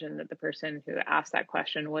imagine that the person who asked that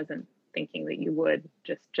question wasn't thinking that you would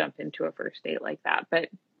just jump into a first date like that. But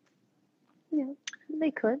yeah, they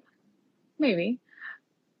could. Maybe.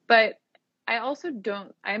 But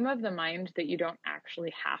I'm of the mind that you don't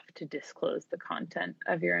actually have to disclose the content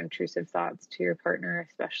of your intrusive thoughts to your partner,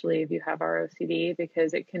 especially if you have ROCD,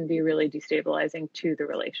 because it can be really destabilizing to the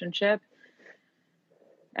relationship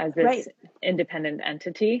as this independent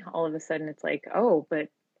entity. All of a sudden it's like, oh, but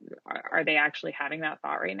are they actually having that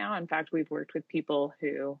thought right now? In fact, we've worked with people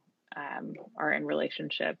who are in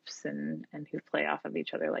relationships and who play off of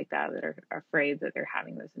each other like that are afraid that they're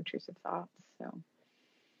having those intrusive thoughts. So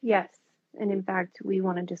yes. And in fact, we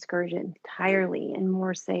want to discourage it entirely and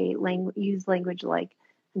more say use language like,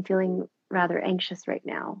 I'm feeling rather anxious right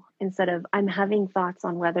now, instead of I'm having thoughts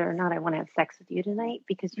on whether or not I want to have sex with you tonight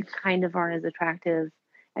because you kind of aren't as attractive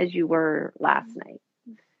as you were last night.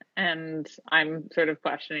 And I'm sort of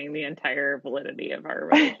questioning the entire validity of our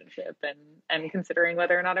relationship and considering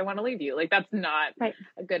whether or not I want to leave you. Like, that's not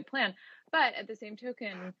a good plan. But at the same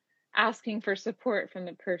token, asking for support from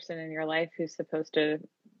the person in your life who's supposed to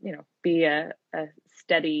be a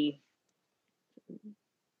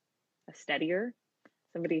steadier,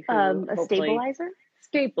 somebody who A hopefully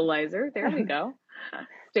stabilizer. there we go,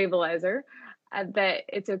 stabilizer. That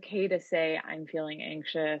it's okay to say I'm feeling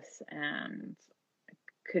anxious and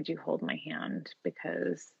could you hold my hand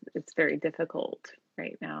because it's very difficult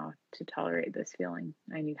right now to tolerate this feeling.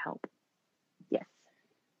 I need help. Yes.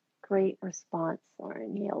 Great response,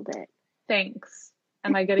 Lauren. Nailed it. Thanks.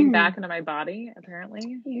 Am I getting back into my body,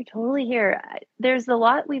 apparently? You're totally here. There's a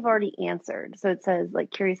lot we've already answered. So it says, like,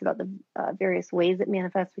 curious about the various ways it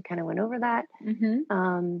manifests. We kind of went over that.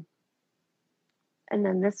 And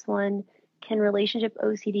then this one, can relationship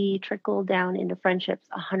OCD trickle down into friendships?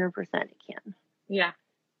 100% it can. Yeah.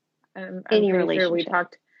 I'm Any pretty sure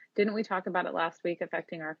relationship. didn't we talk about it last week,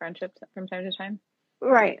 affecting our friendships from time to time?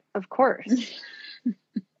 Right. Of course.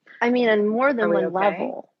 I mean, on more than one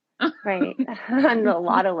level. Right. On a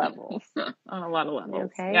lot of levels. On a lot of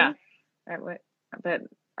levels. Okay. Yeah. But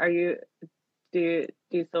do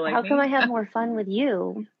you still like How me? come I have more fun with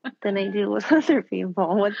you than I do with other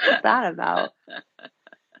people? What's that about?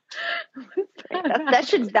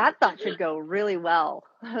 That thought should go really well.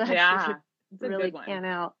 Yeah. It's a really good one. pan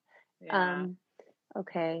out. Yeah.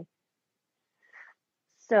 Okay.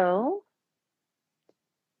 So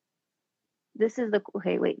this is the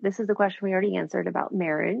question we already answered about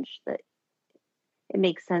marriage, that it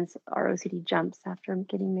makes sense our OCD jumps after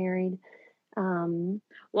getting married.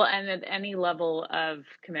 Well, and at any level of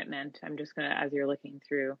commitment, I'm just going to, as you're looking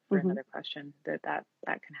through for another question, that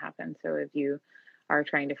can happen. So if you are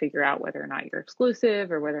trying to figure out whether or not you're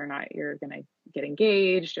exclusive or whether or not you're going to get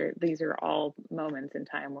engaged, or these are all moments in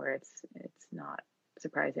time where it's not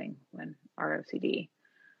surprising when our OCD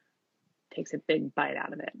takes a big bite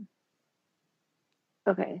out of it.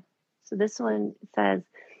 Okay. So this one says,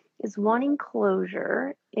 is wanting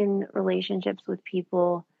closure in relationships with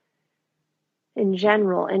people in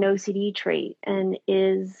general an OCD trait? And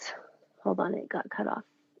hold on, it got cut off.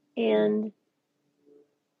 And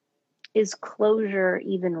is closure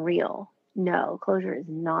even real? No, closure is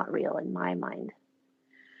not real in my mind.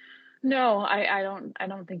 No, I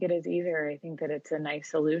don't think it is either. I think that it's a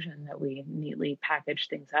nice illusion that we neatly package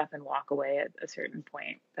things up and walk away at a certain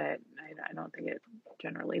point, but I don't think it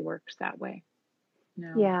generally works that way.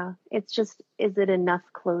 No. Yeah, it's just, is it enough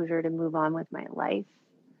closure to move on with my life?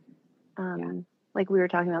 Like we were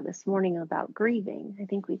talking about this morning about grieving. I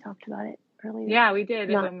think we talked about it earlier. Yeah, we did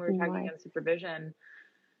when we were talking about supervision.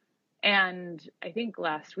 And I think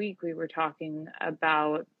last week we were talking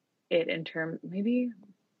about it in terms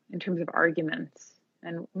of arguments,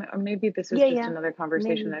 and maybe this was another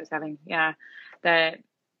conversation that I was having. Yeah, that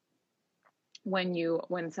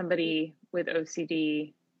when somebody with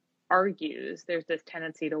OCD argues, there's this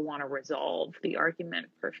tendency to want to resolve the argument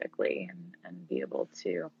perfectly and be able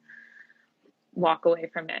to walk away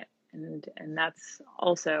from it. And that's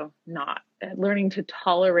also not learning to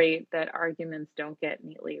tolerate that arguments don't get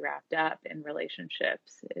neatly wrapped up in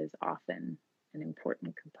relationships is often an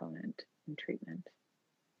important component in treatment.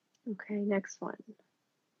 Okay, next one.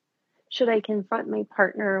 Should I confront my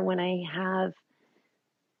partner when I have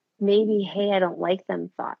maybe, hey, I don't like them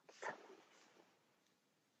thoughts?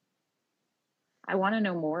 I want to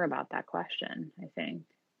know more about that question, I think.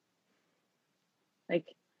 Like,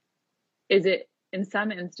 is it, in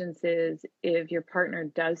some instances, if your partner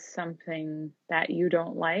does something that you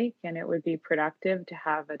don't like, and it would be productive to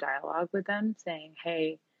have a dialogue with them saying,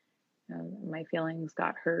 hey, my feelings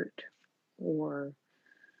got hurt, or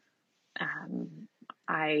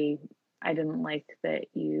I didn't like that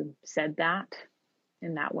you said that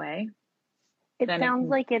in that way. It sounds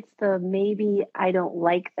like it's the maybe I don't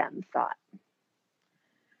like them thought.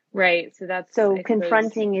 Right. So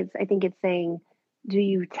confronting I think it's saying, do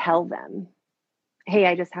you tell them, hey,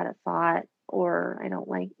 I just had a thought, or I don't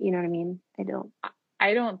like, you know what I mean?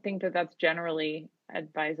 I don't think that that's generally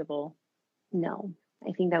advisable. No,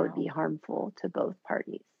 I think that would be harmful to both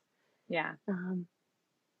parties. Yeah.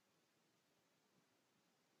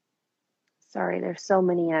 Sorry, there's so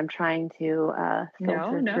many, and I'm trying to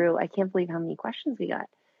filter through. I can't believe how many questions we got.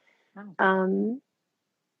 Oh.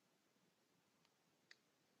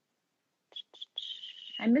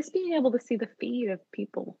 I miss being able to see the feed of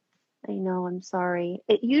people. I know, I'm sorry.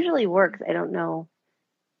 It usually works. I don't know.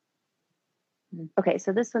 Okay,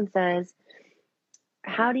 so this one says,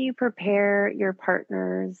 how do you prepare your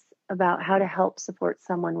partners about how to help support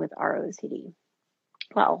someone with ROCD?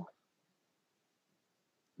 Well,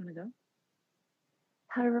 want to go?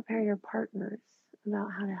 How to prepare your partners about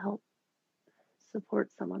how to help support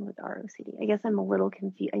someone with ROCD. I guess I'm a little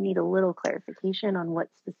confused. I need a little clarification on what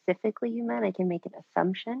specifically you meant. I can make an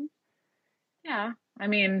assumption. Yeah, I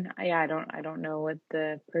mean, yeah, I don't know what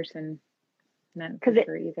the person meant for Because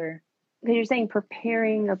sure either. you're saying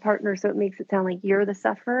preparing a partner, so it makes it sound like you're the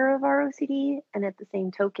sufferer of ROCD, and at the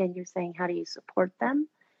same token, you're saying how do you support them?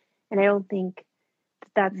 And I don't think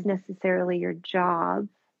that's necessarily your job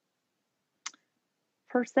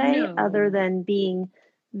per se, other No. than being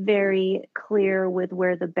very clear with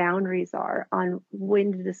where the boundaries are on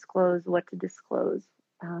when to disclose, what to disclose.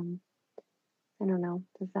 I don't know.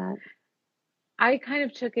 Does that? I kind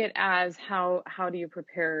of took it as how do you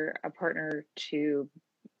prepare a partner to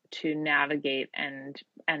navigate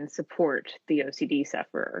and support the OCD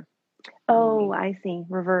sufferer. Oh, I see.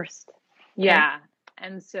 Reversed. Okay. Yeah.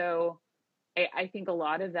 And so I think a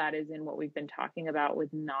lot of that is in what we've been talking about with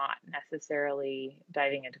not necessarily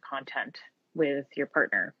diving into content with your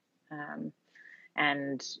partner.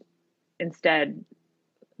 And instead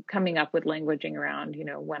coming up with languaging around,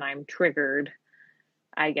 when I'm triggered,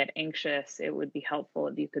 I get anxious. It would be helpful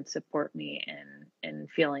if you could support me in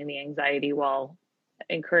feeling the anxiety while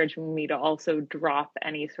encouraging me to also drop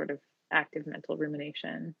any sort of active mental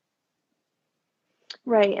rumination.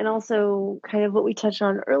 Right. And also, kind of what we touched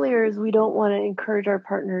on earlier is we don't want to encourage our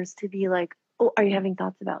partners to be like, oh, are you having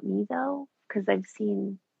thoughts about me though? Because we've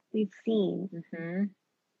seen Mm-hmm.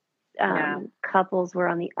 Yeah. couples where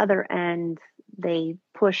on the other end, they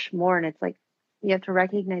push more, and it's like, you have to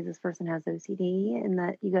recognize this person has OCD and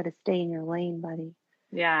that you got to stay in your lane, buddy.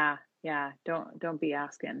 Yeah. Yeah. Don't be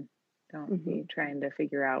asking. Don't Mm-hmm. be trying to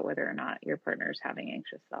figure out whether or not your partner's having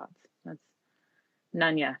anxious thoughts. That's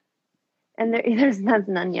none yet. And there's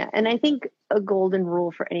none yet. And I think a golden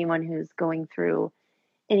rule for anyone who's going through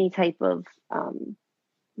any type of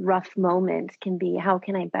rough moment can be, how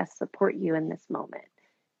can I best support you in this moment?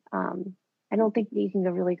 I don't think you can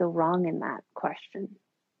really go wrong in that question.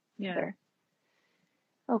 Yeah. Either.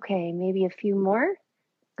 Okay, maybe a few more.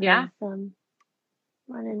 Yeah.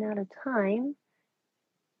 Running out of time.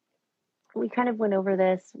 We kind of went over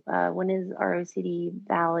this. When is ROCD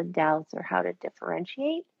valid doubts, or how to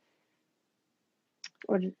differentiate?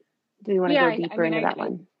 Or do we want to go deeper into that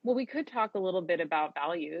one? Well, we could talk a little bit about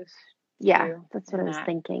values. Yeah, too, that's what I was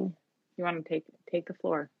thinking. You want to take the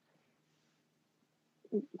floor?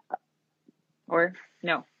 Or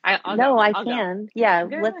no? I'll no, go. I I'll can. Go. Yeah,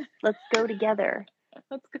 let's go together.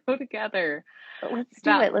 Let's go together. Let's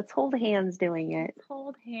do it. Let's hold hands doing it. Let's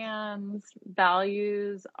hold hands.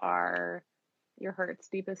 Values are your heart's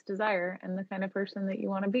deepest desire and the kind of person that you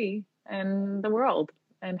want to be in the world,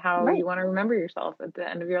 and how you want to remember yourself at the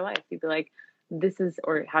end of your life. You'd be like, this is,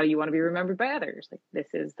 or how you want to be remembered by others. Like, this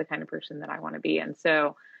is the kind of person that I want to be. And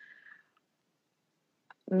so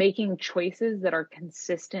making choices that are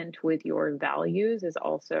consistent with your values is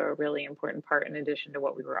also a really important part, in addition to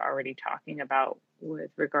what we were already talking about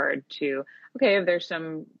with regard to, okay, if there's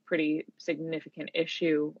some pretty significant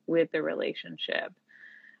issue with the relationship,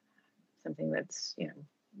 something that's,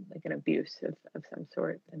 like an abuse of some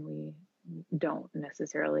sort, then we don't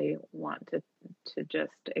necessarily want to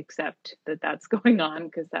just accept that that's going on,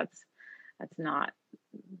 because that's not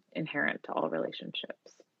inherent to all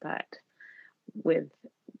relationships. But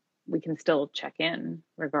we can still check in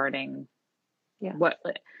regarding what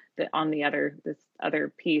this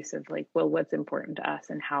other piece of, like, well, what's important to us,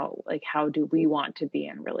 and how do we want to be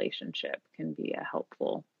in relationship, can be a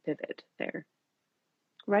helpful pivot there.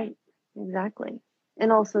 Right. Exactly.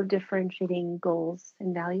 And also differentiating goals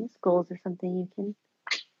and values. Goals are something you can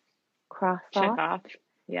check off.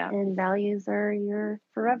 Yeah. And values are your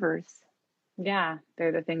forevers. Yeah.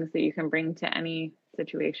 They're the things that you can bring to any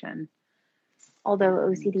situation. Although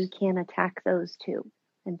OCD can attack those too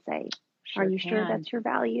and say, sure, are you sure that's your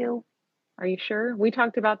value? Are you sure? We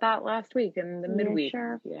talked about that last week in the midweek.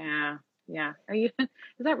 Sure. Yeah. Yeah. Is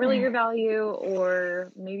that really your value?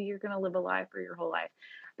 Or maybe you're going to live a lie for your whole life?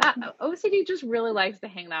 That OCD just really likes to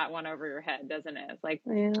hang that one over your head, doesn't it? It's like,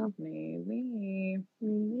 maybe.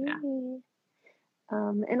 Yeah.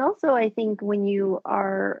 And also, I think when you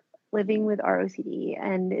are living with ROCD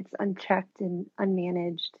and it's unchecked and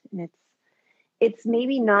unmanaged, and it's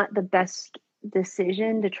maybe not the best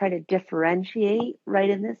decision to try to differentiate right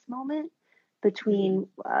in this moment between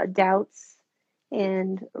doubts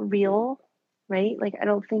and real, right? Like, I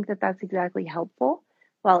don't think that that's exactly helpful.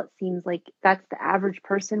 While it seems like that's the average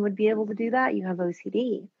person would be able to do that, you have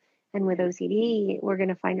OCD. And with OCD, we're going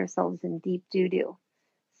to find ourselves in deep doo-doo.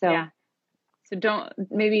 So, yeah. So don't,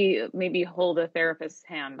 maybe hold a therapist's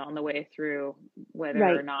hand on the way through whether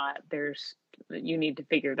or not you need to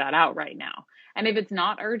figure that out right now. And if it's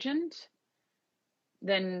not urgent,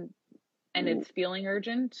 then, and it's feeling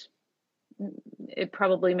urgent, it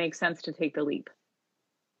probably makes sense to take the leap.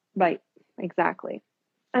 Right. Exactly.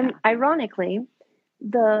 And ironically,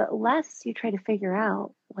 the less you try to figure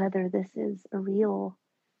out whether this is a real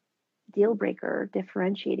deal breaker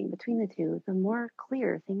differentiating between the two, the more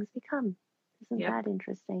clear things become. Isn't Yep. that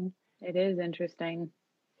interesting? It is interesting.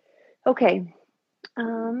 Okay.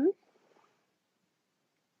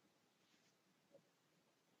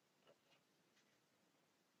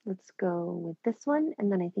 Let's go with this one,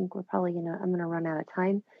 and then I think we're probably I'm gonna run out of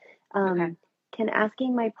time. Okay. Can I ask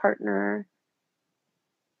my partner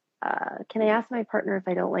if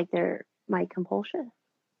I don't like my compulsion?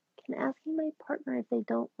 Can asking my partner if they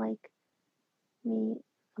don't like me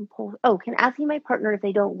compulsion? Oh, can asking my partner if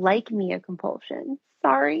they don't like me a compulsion?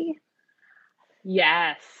 Sorry.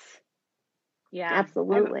 Yes. Yeah.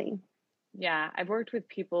 Absolutely. I've worked with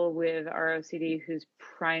people with ROCD whose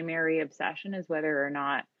primary obsession is whether or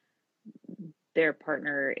not their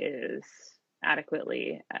partner is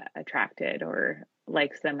adequately attracted or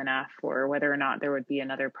likes them enough, or whether or not there would be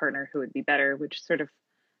another partner who would be better, which sort of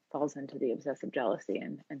falls into the obsessive jealousy.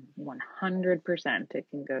 And 100% it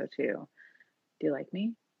can go to, do you like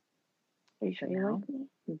me? Are you sure you like me?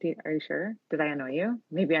 Are you sure? Did I annoy you?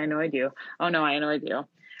 Maybe I annoyed you. Oh no, I annoyed you.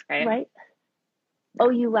 Right? Oh,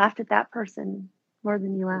 you laughed at that person more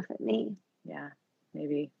than you laugh at me. Yeah.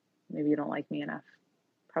 Maybe you don't like me enough.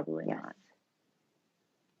 Probably not.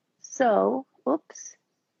 So, oops.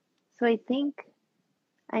 So I think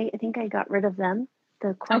I got rid of them.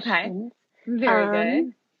 The questions. Okay. Very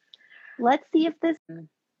good. Let's see if this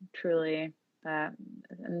truly.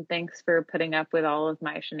 And thanks for putting up with all of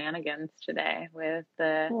my shenanigans today with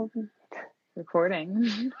the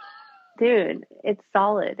recording. Dude, it's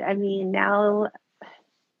solid. I mean, now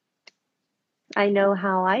I know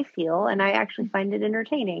how I feel, and I actually find it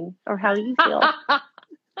entertaining, or how you feel.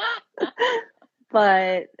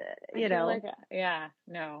 But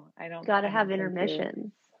no, I don't. Gotta have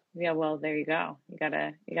intermissions. Yeah, well, there you go. You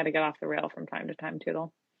gotta get off the rail from time to time,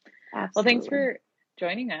 Toodle. Absolutely. Well, thanks for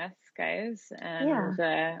joining us, guys, and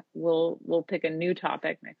we'll pick a new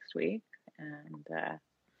topic next week, and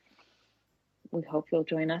we hope you'll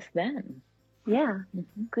join us then. Yeah.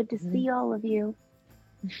 Good to see all of you.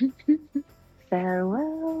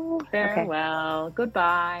 Farewell. Farewell. Okay.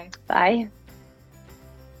 Goodbye. Bye.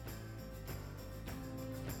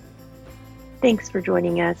 Thanks for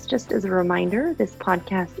joining us. Just as a reminder, this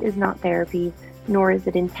podcast is not therapy, nor is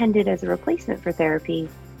it intended as a replacement for therapy.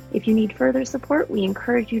 If you need further support, we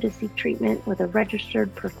encourage you to seek treatment with a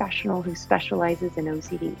registered professional who specializes in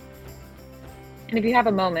OCD. And if you have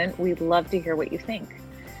a moment, we'd love to hear what you think.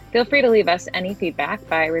 Feel free to leave us any feedback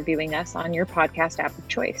by reviewing us on your podcast app of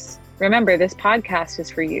choice. Remember, this podcast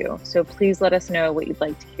is for you, so please let us know what you'd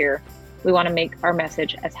like to hear. We want to make our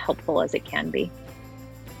message as helpful as it can be.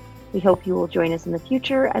 We hope you will join us in the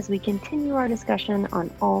future as we continue our discussion on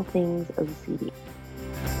all things OCD.